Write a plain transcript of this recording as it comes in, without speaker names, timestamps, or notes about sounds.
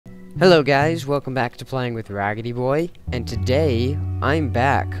Hello guys, welcome back to Playing with Raggedy Boy, and today I'm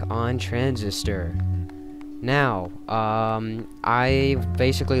back on Transistor. Now, I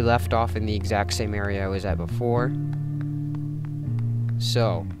basically left off in the exact same area I was at before.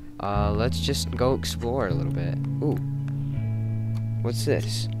 So, let's just go explore a little bit. Ooh. What's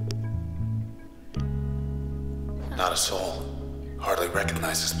this? Not a soul. Hardly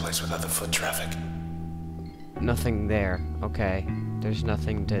recognize this place without the foot traffic. Nothing there. Okay. There's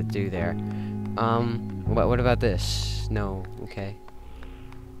nothing to do there. What about this? No. Okay.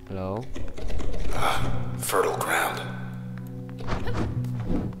 Hello? Fertile ground.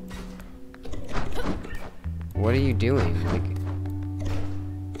 What are you doing? Like,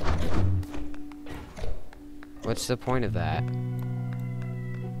 what's the point of that?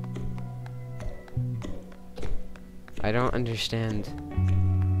 I don't understand.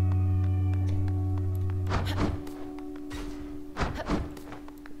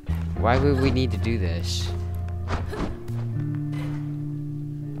 Why would we need to do this?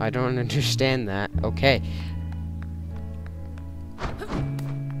 I don't understand that. Okay.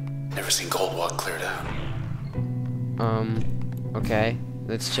 Never seen Gold Walk cleared out. Okay.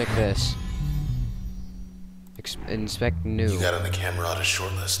 Let's check this. Inspect new. You got on the camera on a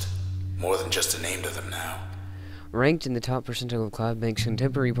short list. More than just a name to them now. Ranked in the top percentile of Cloudbank's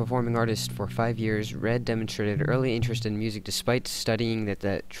contemporary performing artists for 5 years, Red demonstrated early interest in music despite studying at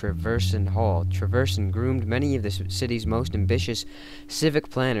the Traverson Hall. Traverson groomed many of the city's most ambitious civic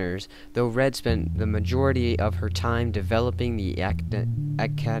planners, though Red spent the majority of her time developing the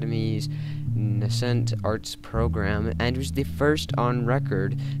Academy's nascent arts program and was the first on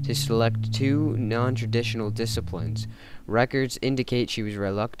record to select 2 non-traditional disciplines. Records indicate she was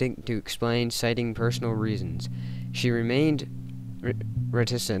reluctant to explain, citing personal reasons. She remained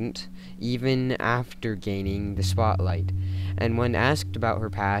reticent even after gaining the spotlight, and when asked about her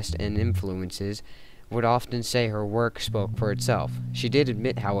past and influences, would often say her work spoke for itself. She did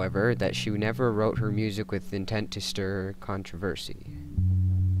admit, however, that she never wrote her music with intent to stir controversy.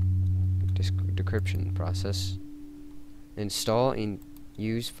 Decryption process. Install and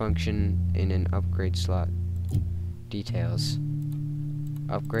use function in an upgrade slot. Details.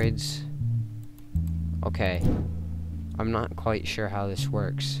 Upgrades. Okay. I'm not quite sure how this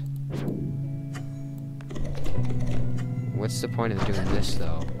works. What's the point of doing this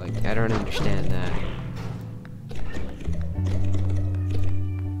though? Like, I don't understand that.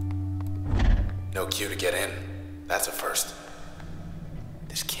 No cue to get in. That's a first.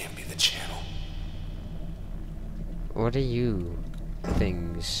 This can't be the channel. What are you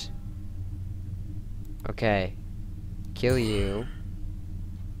things? Okay. Kill you.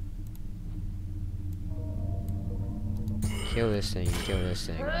 Kill this thing, kill this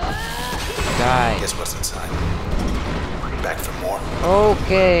thing. Die. Guess what's inside? Back for more?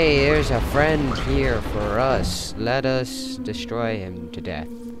 Okay, there's a friend here for us. Let us destroy him to death.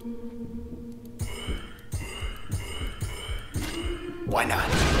 Why not?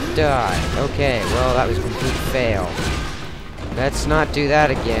 Die. Okay, well, that was a complete fail. Let's not do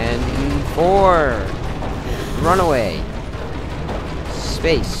that again. 4. Run away.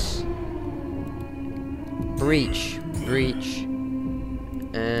 Space. Breach. Breach.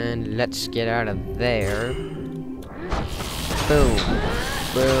 And let's get out of there. Boom.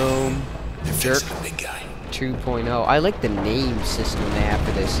 Boom. Jerk. Big guy. 2.0. I like the name system they have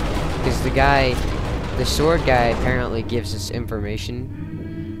for this. Because the sword guy apparently gives us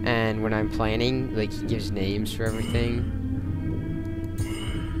information. And when I'm planning, like, he gives names for everything.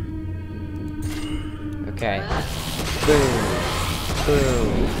 Okay. Boom.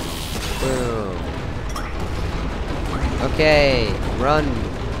 Boom. Boom. Okay. Run.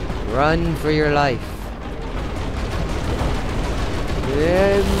 Run for your life.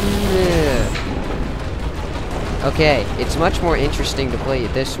 Okay. It's much more interesting to play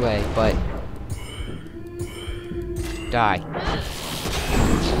it this way, but... Die.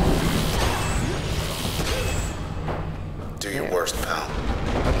 Do your worst, pal.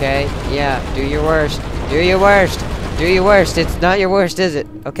 Okay, yeah, do your worst. Do your worst. Do your worst. It's not your worst, is it?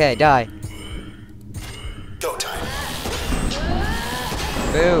 Okay, die. Go time.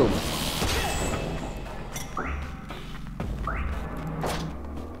 Boom.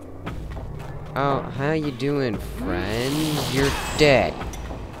 Oh, how you doing, friend? You're dead.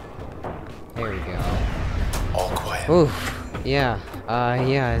 There we go. All quiet. Oof. Yeah.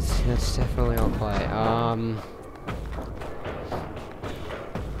 Yeah, that's definitely all quiet.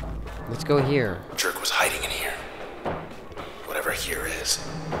 Let's go here. Jerk was hiding in here. Whatever here is.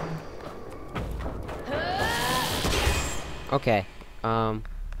 Okay.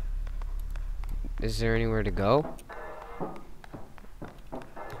 Is there anywhere to go?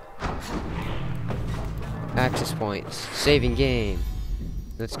 Access points. Saving game.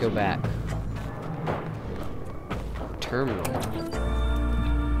 Let's go back. Terminal.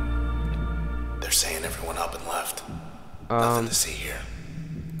 They're saying everyone up and left. Nothing to see here.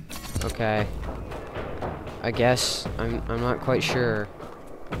 Okay. I guess I'm not quite sure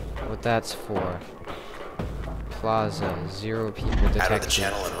what that's for. Plaza, 0 people detected. Out of the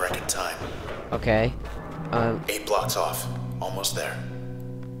channel in record time. Okay. 8 blocks off. Almost there.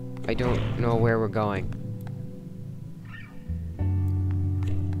 I don't know where we're going.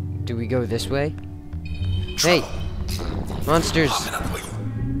 Do we go this way? Trouble. Hey! Monsters! Popping up with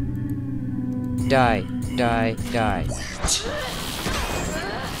you. Die. Die. Die.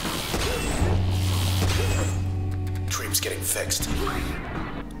 Dream's getting fixed.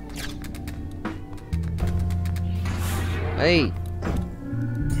 Hey!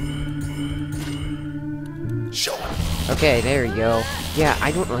 Show him. Okay, there we go. Yeah,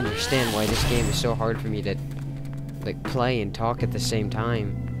 I don't understand why this game is so hard for me to, like, play and talk at the same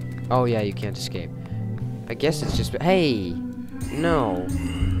time. Oh yeah, you can't escape. I guess it's just... Hey! No.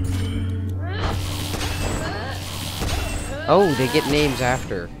 Oh, they get names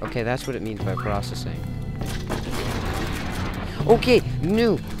after. Okay, that's what it means by processing. Okay,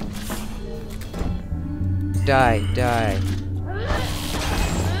 no! Die, die.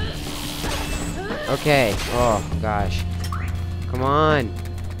 Okay, oh gosh. Come on.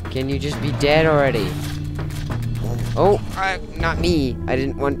 Can you just be dead already? Oh, not me. I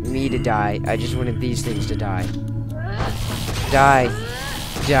didn't want me to die. I just wanted these things to die. Die.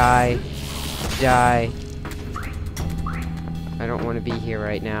 Die. Die. I don't want to be here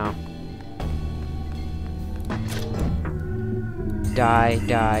right now. Die,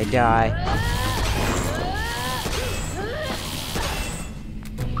 die, die.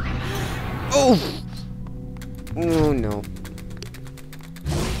 Oh! Oh no.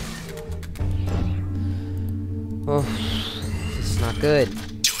 Oh, this is not good.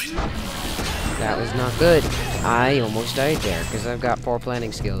 That was not good. I almost died there because I've got poor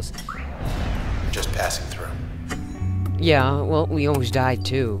planning skills. Just passing through. Yeah, well, we almost died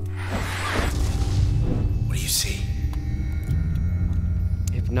too. What do you see?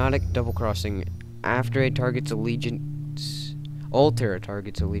 Hypnotic double crossing. After a target's allegiance, alter a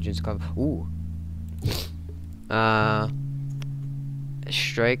target's allegiance club. Ooh.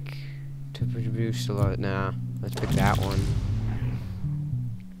 Strike to produce a lot. Nah, let's pick that one.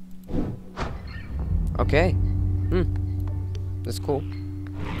 Okay. That's cool.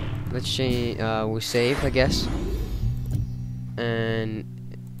 Let's change. We save, I guess, and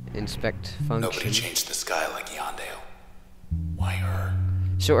inspect function. Nobody changed the sky like Yondale. Why her?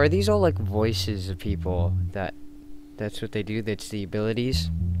 So are these all like voices of people that's what they do? That's the abilities.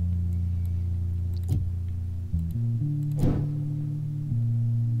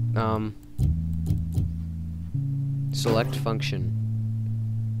 Select function.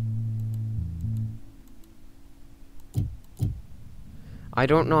 I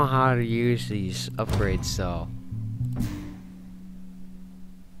don't know how to use these upgrades though.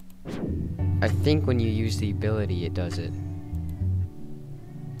 I think when you use the ability it does it.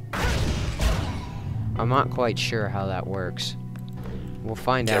 I'm not quite sure how that works. We'll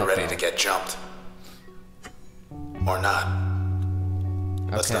find out. Get ready though. to get jumped. Or not.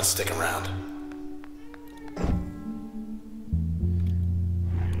 Let's Okay. not stick around.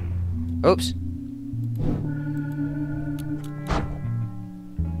 Oops.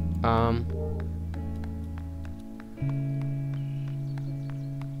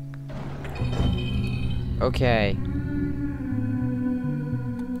 Okay.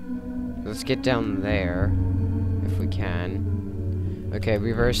 Let's get down there, if we can. Okay,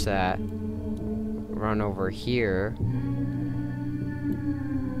 reverse that. Run over here.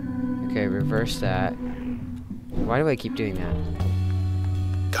 Okay, reverse that. Why do I keep doing that?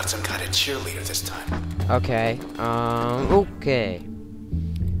 Got some kind of cheerleader this time. Okay, okay.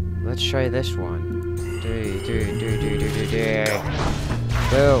 Let's try this one. Boom,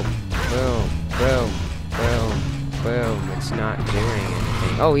 boom, boom, boom, boom. It's not doing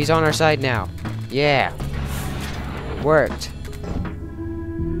anything. Oh, he's on our side now. Yeah. Worked.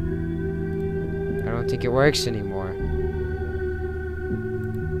 I don't think it works anymore.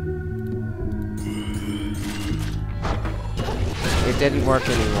 It didn't work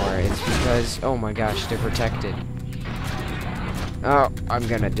anymore. It's because, oh my gosh, they're protected. Oh, I'm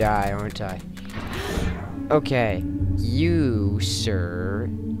gonna die, aren't I? Okay, you, sir.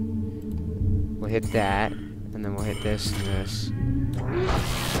 We'll hit that, and then we'll hit this and this.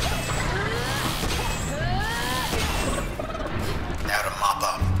 Now to mop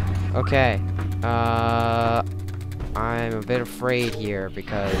up. Okay, I'm a bit afraid here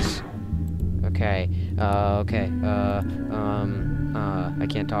because Okay. I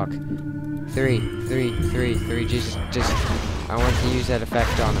can't talk. Three. Jesus, just, I want to use that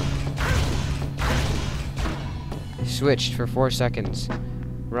effect on him. Switched for 4 seconds.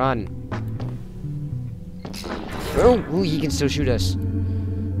 Run. Oh, ooh, he can still shoot us.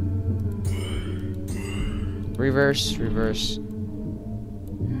 Reverse.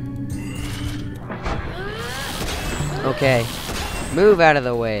 Okay. Move out of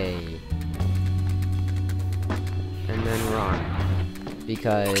the way. And then run.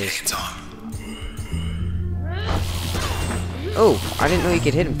 Because... Okay, it's on. Oh, I didn't know you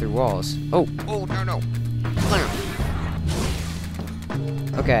could hit him through walls. Oh, no.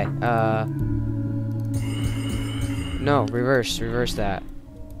 Okay, no, reverse that.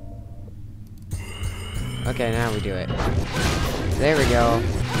 Okay, now we do it. There we go.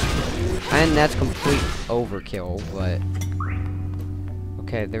 And that's complete overkill, but...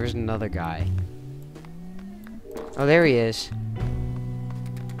 Okay, there's another guy. Oh, there he is.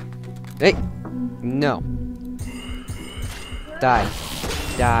 Hey! No. Die.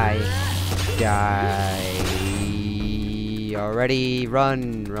 Already.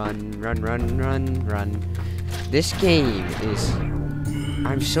 Run. This game is...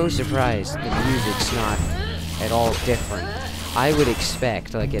 I'm so surprised the music's not at all different. I would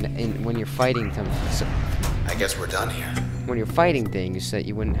expect, like, when you're fighting them... I guess we're done here. When you're fighting things, that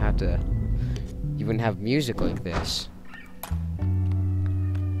you wouldn't have to... You wouldn't have music like this.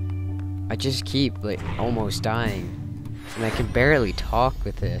 I just keep, like, almost dying. And I can barely talk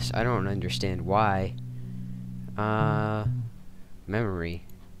with this. I don't understand why. Memory.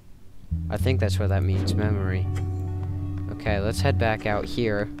 I think that's what that means, memory. Okay, let's head back out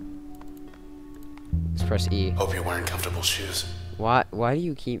here. Let's press E. Hope you're wearing comfortable shoes. Why do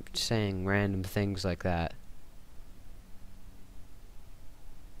you keep saying random things like that?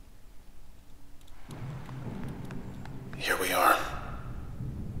 Here we are.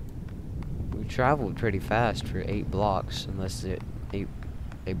 We traveled pretty fast for 8 blocks, unless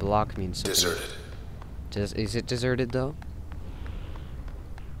a block means something. Deserted. Is it deserted though?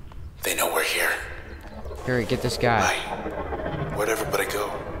 They know we're here. Hurry, get this guy. Where'd everybody go?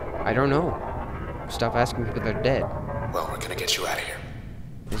 I don't know. Stop asking people they're dead. Well, we're gonna get you out of here.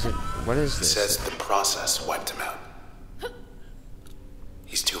 What is It this? says the process wiped him out.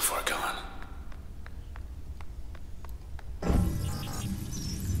 He's too far gone.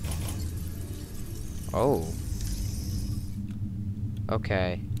 Oh.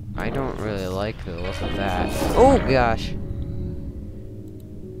 Okay. I don't really like the look of that. Oh gosh!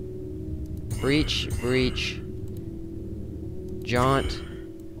 Breach. Jaunt.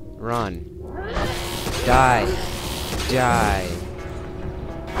 Run. Die.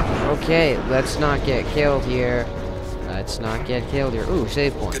 Okay, let's not get killed here. Ooh,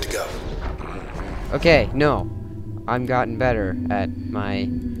 save point. Good to go. Okay, no. I'm gotten better at my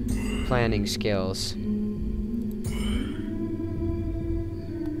planning skills.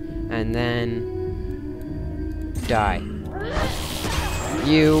 And then... die.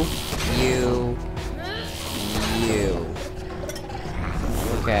 You.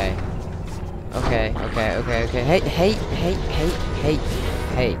 Okay.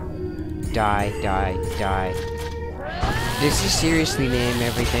 Hey. Die. Does he seriously name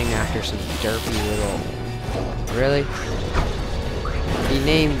everything after some derpy little... Really? He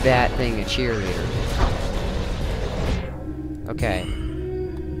named that thing a cheerleader. Okay.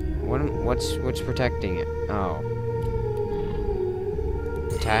 What's protecting it? Oh.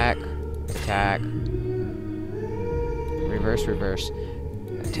 Attack. Reverse.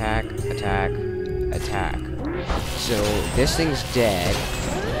 Attack. So this thing's dead,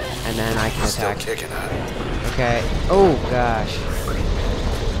 and then I can attack. Still kicking at it. Okay. Oh gosh.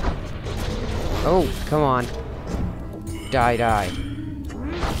 Oh, come on. Die.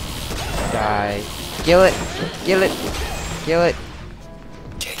 Kill it.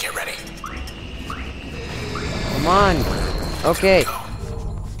 Okay, get ready. Come on. Okay. Go.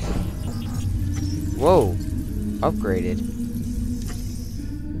 Whoa. Upgraded.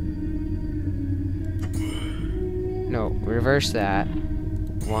 No, reverse that.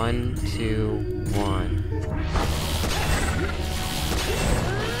 1, 2, 1.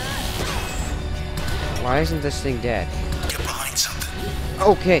 Why isn't this thing dead? Get behind something.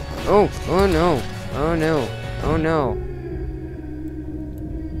 Okay. Oh no.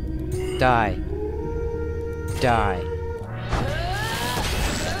 Die.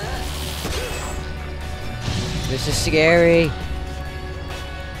 This is scary.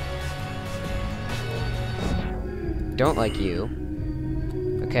 Don't like you.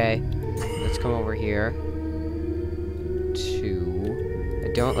 Okay. Let's come over here to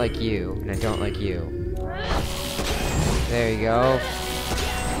don't like you, and I don't like you. There you go.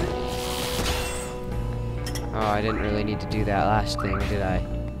 Oh, I didn't really need to do that last thing, did I?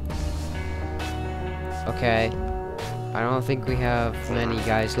 Okay. I don't think we have many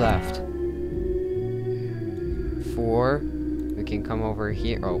guys left. 4. We can come over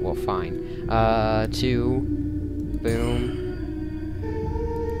here. Oh, well, fine. 2. Boom.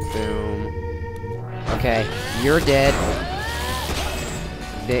 Boom. Okay, you're dead.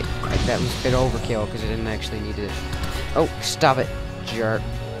 That was a bit overkill because I didn't actually need to. Oh, stop it, jerk.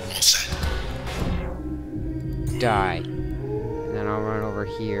 Die. And then I'll run over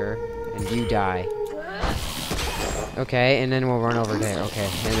here, and you die. Okay, and then we'll run over there. Okay,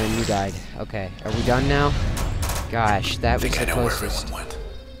 and then you died. Okay, are we done now? Gosh, that was the closest.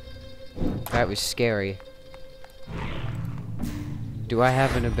 That was scary. Do I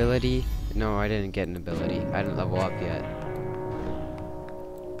have an ability? No, I didn't get an ability. I didn't level up yet.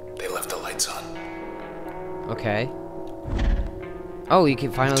 They left the lights on. Okay. Oh, you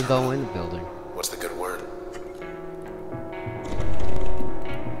can finally go in the building. What's the good word?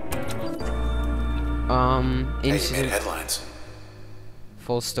 Incident. Hey, you made headlines.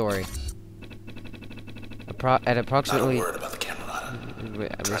 Full story. At approximately. Not a word about the camera.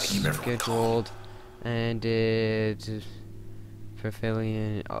 It was scheduled, and it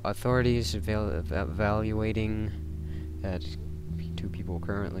fulfilling authorities evaluating that 2 people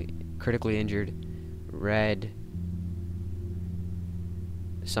currently critically injured. Red.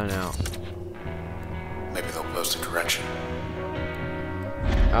 Sun out. Maybe they'll post a correction.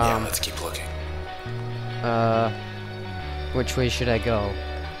 Yeah, let's keep looking. Which way should I go?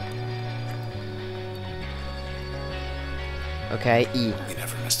 Okay, E. We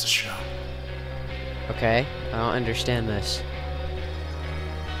never missed a show. Okay, I don't understand this.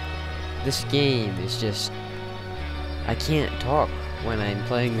 This game is just... I can't talk when I'm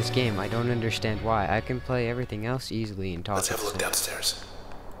playing this game. I don't understand why. I can play everything else easily and talk. Let's have a look downstairs.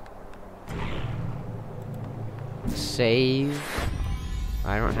 Save.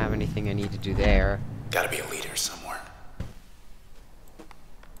 I don't have anything I need to do there. Gotta be a leader somewhere.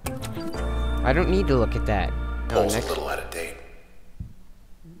 I don't need to look at that. Poll's a little out of date.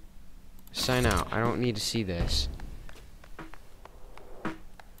 Sign out. I don't need to see this.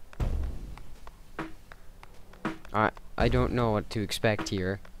 I don't know what to expect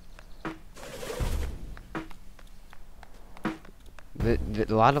here. A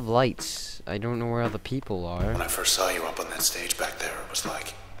lot of lights. I don't know where all the people are. When I first saw you up on that stage back there, it was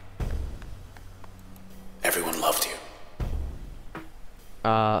like everyone loved you.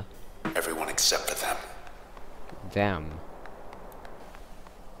 Everyone except for them. Them.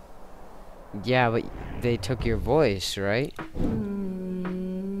 Yeah, but they took your voice, right?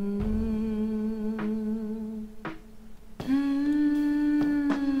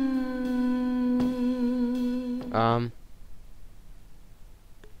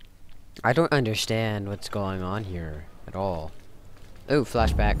 I don't understand what's going on here at all. Oh,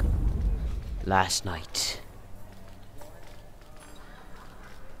 flashback. Last night.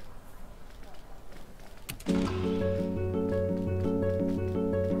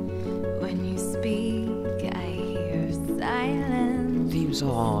 When you speak, I hear silence. Theme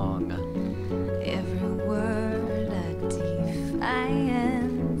song. Every word a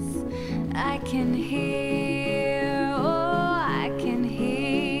defiance. I can hear, oh, I can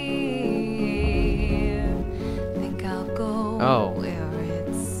hear. Think I'll go where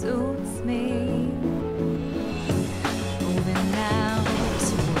it suits me. Moving out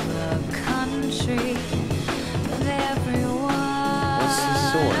to the country with everyone. What's the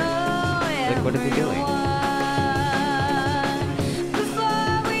sword? Like, what are they doing?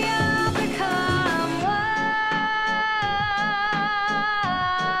 Before we all become one.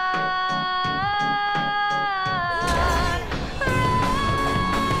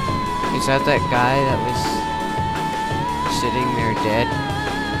 Is that guy that was sitting there dead?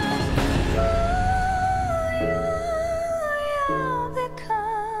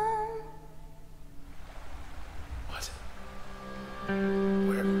 What?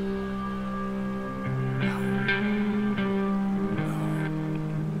 Where? How? No.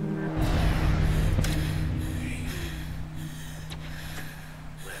 Hey.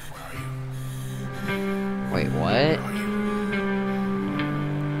 Red, where are you? Wait, what? Where are you?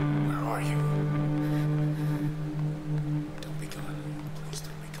 Where are you? Don't be gone. Please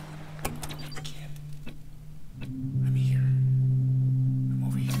don't be gone. I can't. I'm here. I'm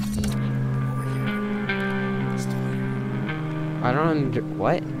over here. I'm over here. I'm still here. I don't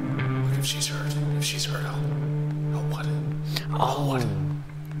what? Look, if she's hurt. If she's hurt, I'll what? Oh. What?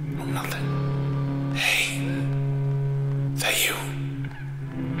 Oh, nothing. Hey. That you?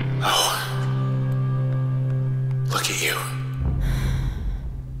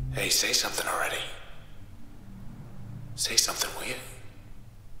 Hey, say something already. Say something, will you?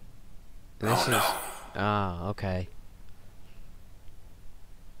 This No. Ah, okay.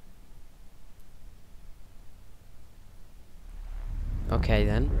 Okay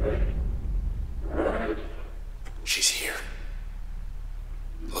then. She's here.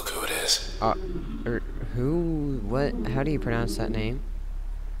 Look who it is. Who? What? How do you pronounce that name?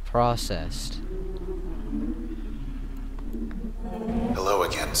 Processed. Hello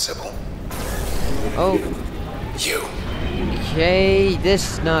again, Sybil. Oh, You. okay.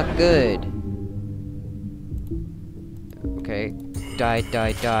 This is not good. Okay. Die,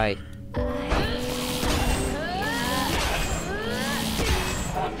 die, die.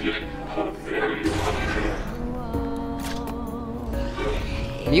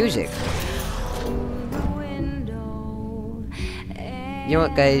 Music. You know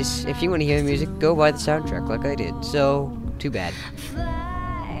what, guys? If you want to hear the music, go buy the soundtrack like I did. So, too bad.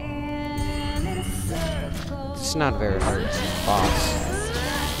 It's not a very hard boss.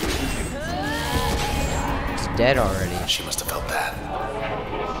 It's dead already. She must have felt that.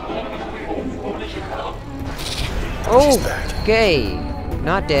 Oh, She's back. okay.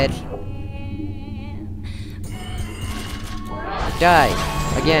 Not dead. Die.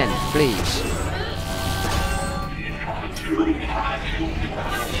 Again, please.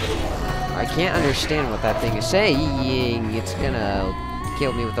 I can't understand what that thing is saying. It's gonna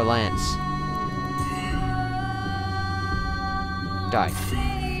kill me with the lance. Die.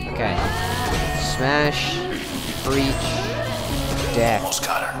 Okay. Smash. Breach. Death. Almost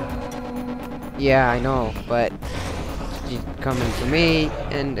got her. Yeah, I know, but she's coming for me,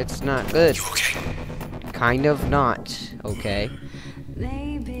 and it's not good. You okay? Kind of not. Okay.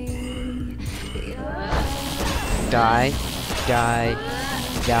 Die. Die.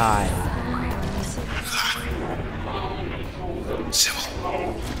 Die. Sybil.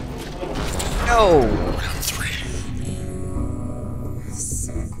 No! Round 3.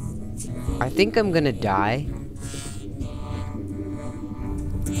 I think I'm gonna die.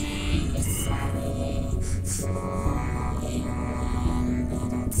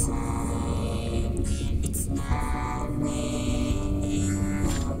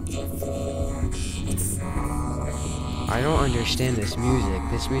 I don't understand this music.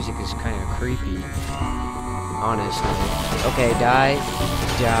 This music is kind of creepy. Honestly. Okay, die.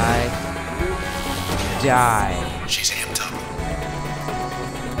 Die. Die. She's amped up.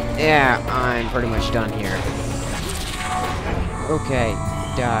 Yeah, I'm pretty much done here. Okay.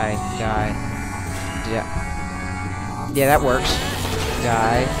 Die. Die. Die. Yeah, that works.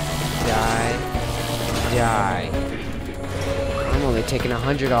 Die. Die. Die. I'm only taking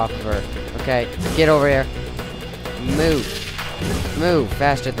 100 off of her. Okay, get over here. Move. Move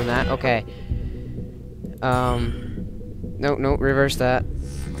faster than that. Okay. No, reverse that.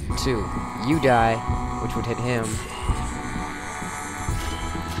 2. You die, which would hit him.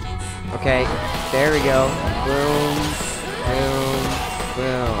 Okay, there we go. Boom, boom,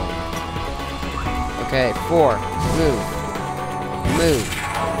 boom. Okay, 4. Move. Move.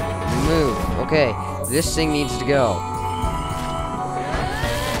 Move. Okay, this thing needs to go.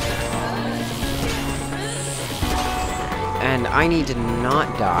 And I need to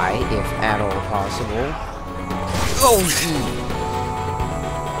not die, if at all possible. Oh,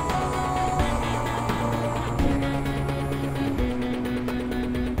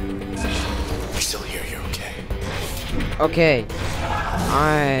 You're still here, you're okay. okay.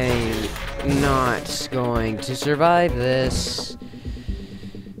 I'm not going to survive this.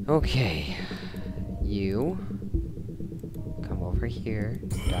 Okay. You. Come over here.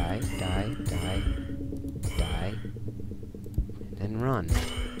 Die, die, die. Die. Then run.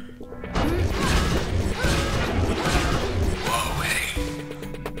 Whoa, hey.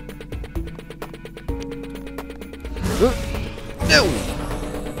 No!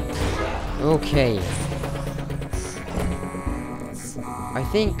 Okay. I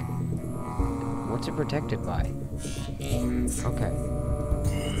think... What's it protected by? Okay.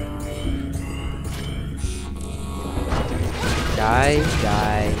 Die,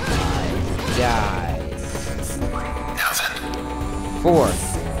 die, die, die. Now then. 4.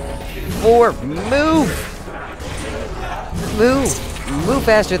 4. Move! Move! Move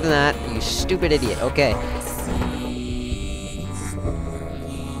faster than that, you stupid idiot. Okay.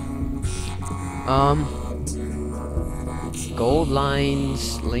 Gold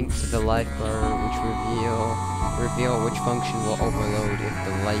lines linked to the life bar, which reveal which function will overload if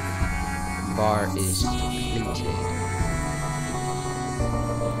the life bar is depleted.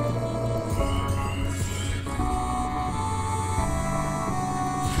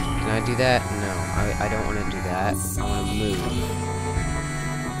 Can I do that? No, I don't want to do that. I want to move.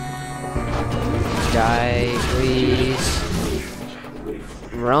 Die, please.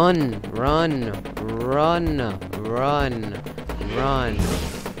 Run, run, run, run, run,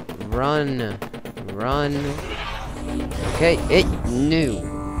 run, run. Okay, no.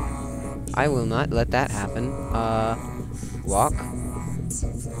 I will not let that happen. Walk.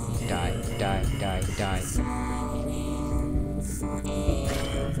 Die, die, die, die.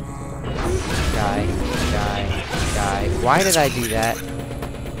 Die, die, die. Why did I do that?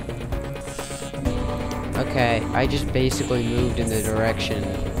 Okay, I just basically moved in the direction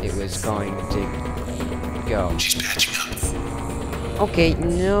it was going to go. She's patching up. Okay,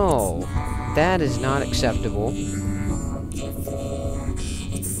 no. That is not acceptable.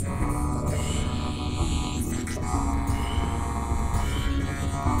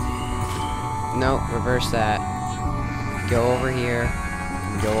 No, reverse that. Go over here.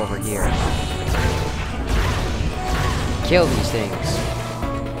 And go over here. Kill these things.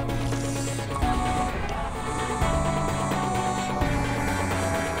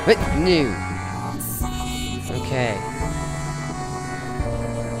 But no. Okay.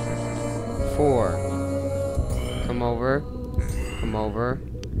 4. Come over. Come over.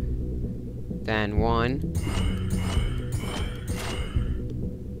 Then 1.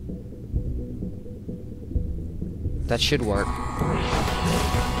 That should work.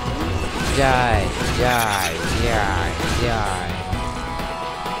 Die, die, die, die.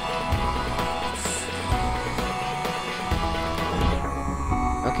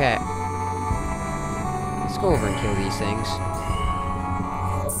 Okay. Let's go over and kill these things.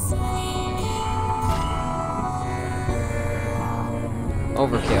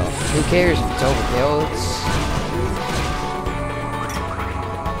 Overkill. Who cares if it's overkill?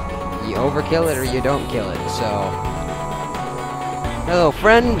 You overkill it or you don't kill it, so... Hello,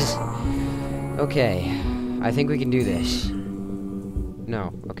 friend! Okay. I think we can do this.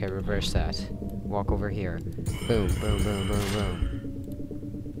 No. Okay, reverse that. Walk over here. Boom, boom, boom, boom, boom.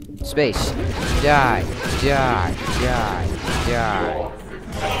 Space. Die. Die. Die. Die.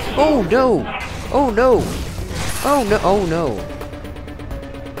 Oh, no! Oh, no! Oh, no! Oh, no!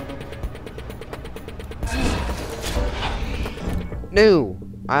 No!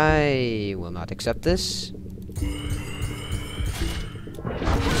 I will not accept this.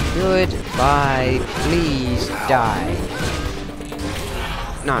 Goodbye. Please die.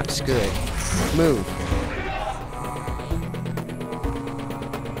 Not good. Move.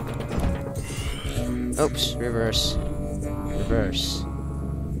 Oops. Reverse. Reverse.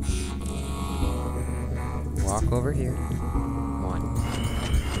 Walk over here. 1.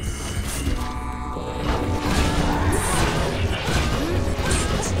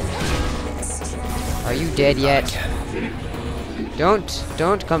 Are you dead yet?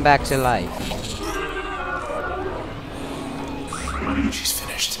 Don't come back to life. She's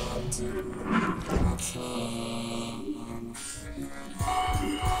finished.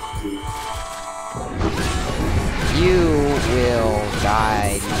 You will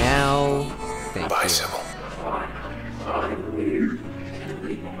die now. Thank Bye, you. Sybil.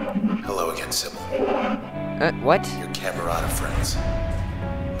 Hello again, Sybil. What? Your Camerata friends.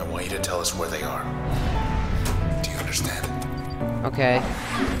 I want you to tell us where they are. Do you understand? Okay.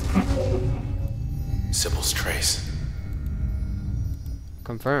 Sybil's trace.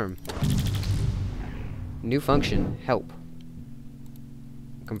 Confirm. New function. Help.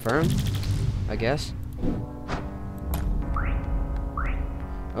 Confirm? I guess.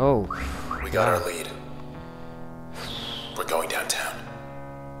 Oh. We got our lead. We're going downtown.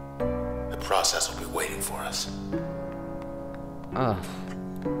 The process will be waiting for us.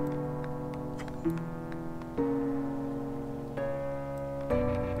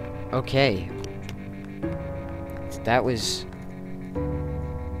 Okay. That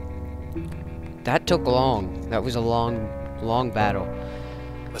took long. That was a long battle.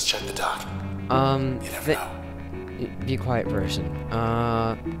 Let's check the dock. You never know. Be quiet, person.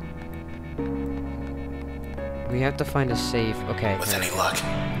 We have to find a safe. Okay. With any luck.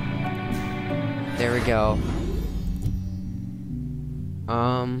 There we go.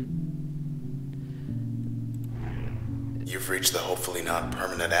 You've reached the hopefully not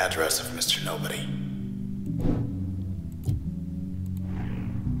permanent address of Mr. Nobody.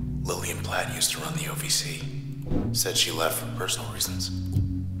 Lillian Platt used to run the OVC. Said she left for personal reasons.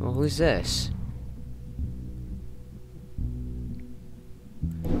 Well, who's this?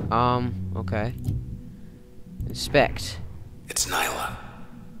 Okay. Inspect. It's Nyla.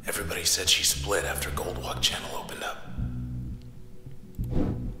 Everybody said she split after Goldwalk Channel opened up.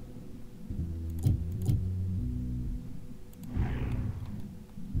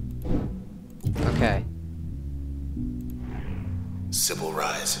 Sybil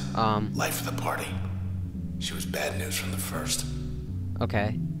Rise. Life of the party. She was bad news from the first.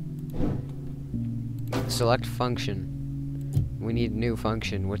 Okay. Select function. We need new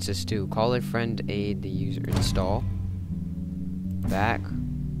function. What's this do? Call a friend, aid the user. Install. Back.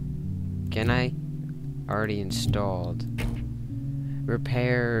 Can I? Already installed.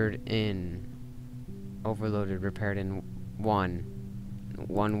 Repaired in. Overloaded. Repaired in 1.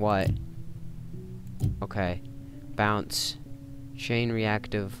 1 what? Okay. Bounce. Chain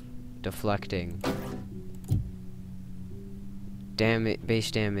reactive. Deflecting. Base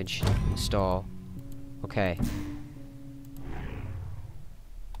damage. Install. Okay.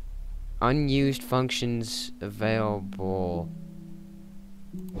 Unused functions available.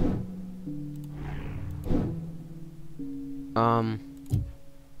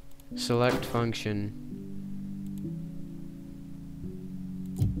 Select function.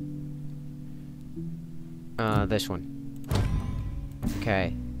 This one.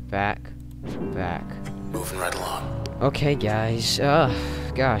 Okay. Back. Moving right along. Okay, guys.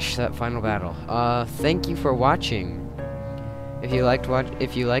 Gosh, that final battle. Thank you for watching. If you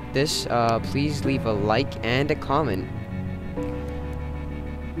liked this, please leave a like and a comment.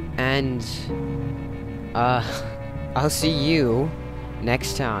 And I'll see you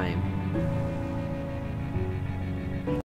next time.